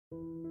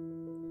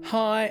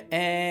Hi,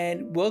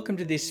 and welcome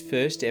to this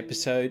first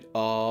episode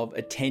of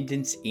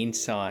Attendance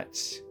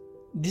Insights.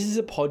 This is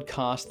a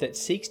podcast that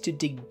seeks to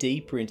dig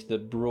deeper into the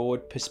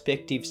broad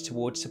perspectives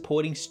towards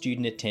supporting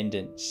student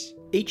attendance.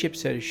 Each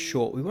episode is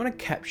short. We want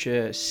to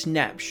capture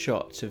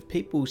snapshots of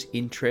people's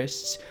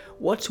interests,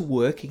 what's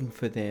working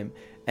for them,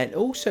 and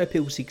also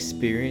people's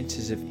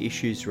experiences of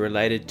issues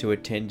related to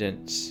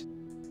attendance.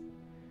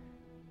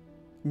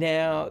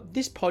 Now,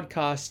 this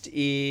podcast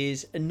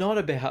is not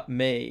about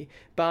me,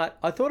 but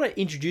I thought I'd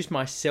introduce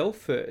myself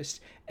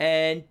first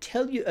and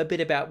tell you a bit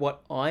about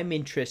what I'm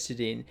interested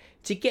in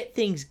to get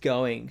things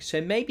going. So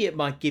maybe it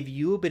might give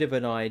you a bit of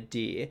an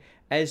idea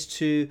as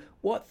to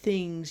what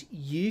things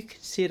you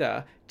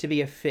consider to be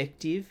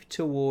effective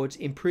towards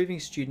improving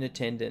student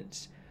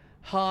attendance.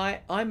 Hi,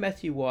 I'm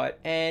Matthew White,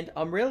 and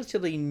I'm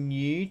relatively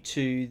new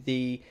to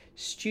the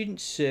Student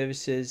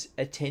Services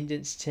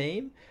Attendance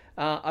team.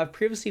 I've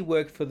previously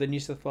worked for the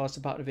New South Wales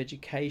Department of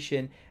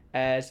Education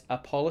as a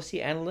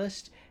policy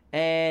analyst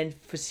and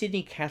for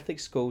Sydney Catholic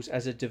Schools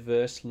as a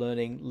diverse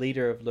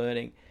leader of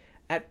learning.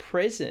 At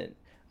present,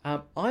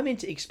 I'm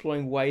into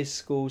exploring ways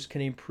schools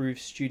can improve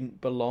student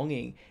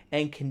belonging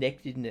and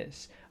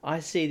connectedness. I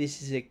see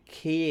this as a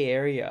key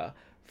area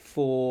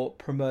for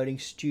promoting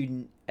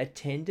student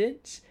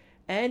attendance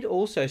and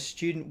also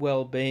student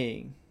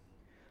well-being.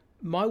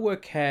 My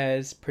work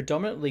has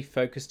predominantly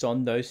focused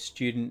on those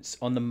students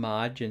on the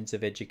margins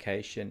of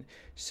education,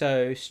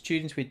 so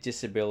students with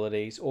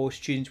disabilities or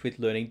students with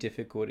learning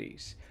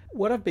difficulties.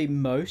 What I've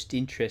been most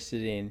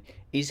interested in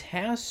is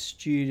how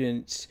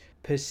students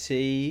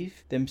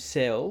perceive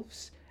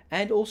themselves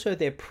and also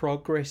their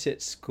progress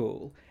at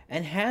school,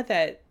 and how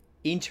that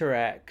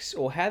interacts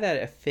or how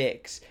that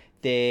affects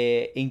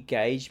their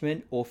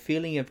engagement or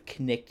feeling of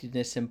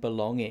connectedness and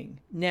belonging.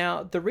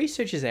 Now, the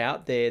research is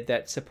out there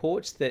that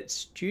supports that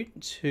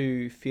students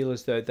who feel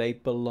as though they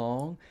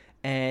belong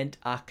and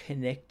are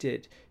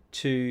connected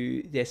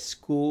to their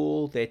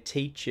school, their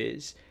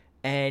teachers,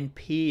 and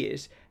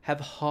peers have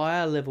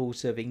higher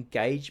levels of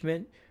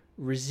engagement,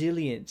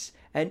 resilience,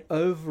 and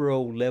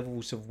overall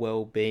levels of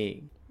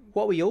well-being.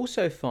 What we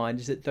also find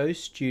is that those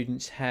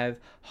students have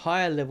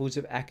higher levels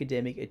of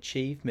academic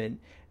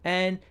achievement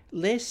and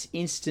less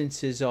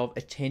instances of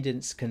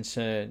attendance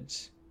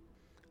concerns.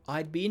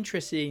 I'd be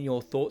interested in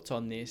your thoughts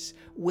on this.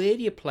 Where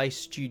do you place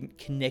student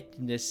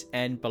connectedness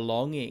and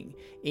belonging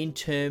in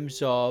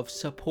terms of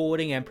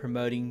supporting and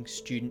promoting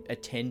student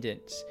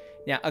attendance?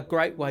 Now, a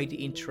great way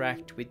to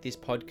interact with this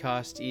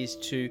podcast is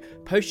to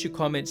post your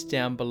comments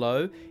down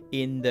below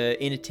in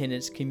the In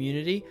Attendance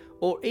community,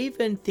 or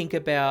even think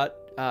about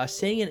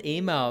sending an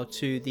email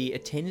to the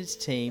attendance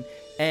team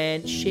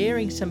and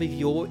sharing some of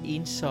your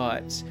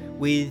insights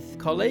with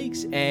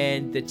colleagues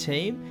and the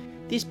team.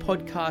 This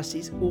podcast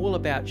is all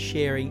about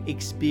sharing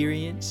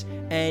experience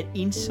and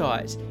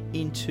insights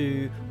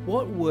into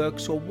what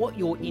works or what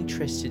you're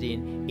interested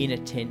in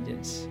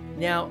attendance.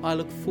 Now, I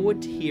look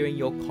forward to hearing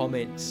your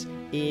comments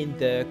in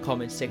the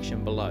comment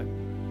section below.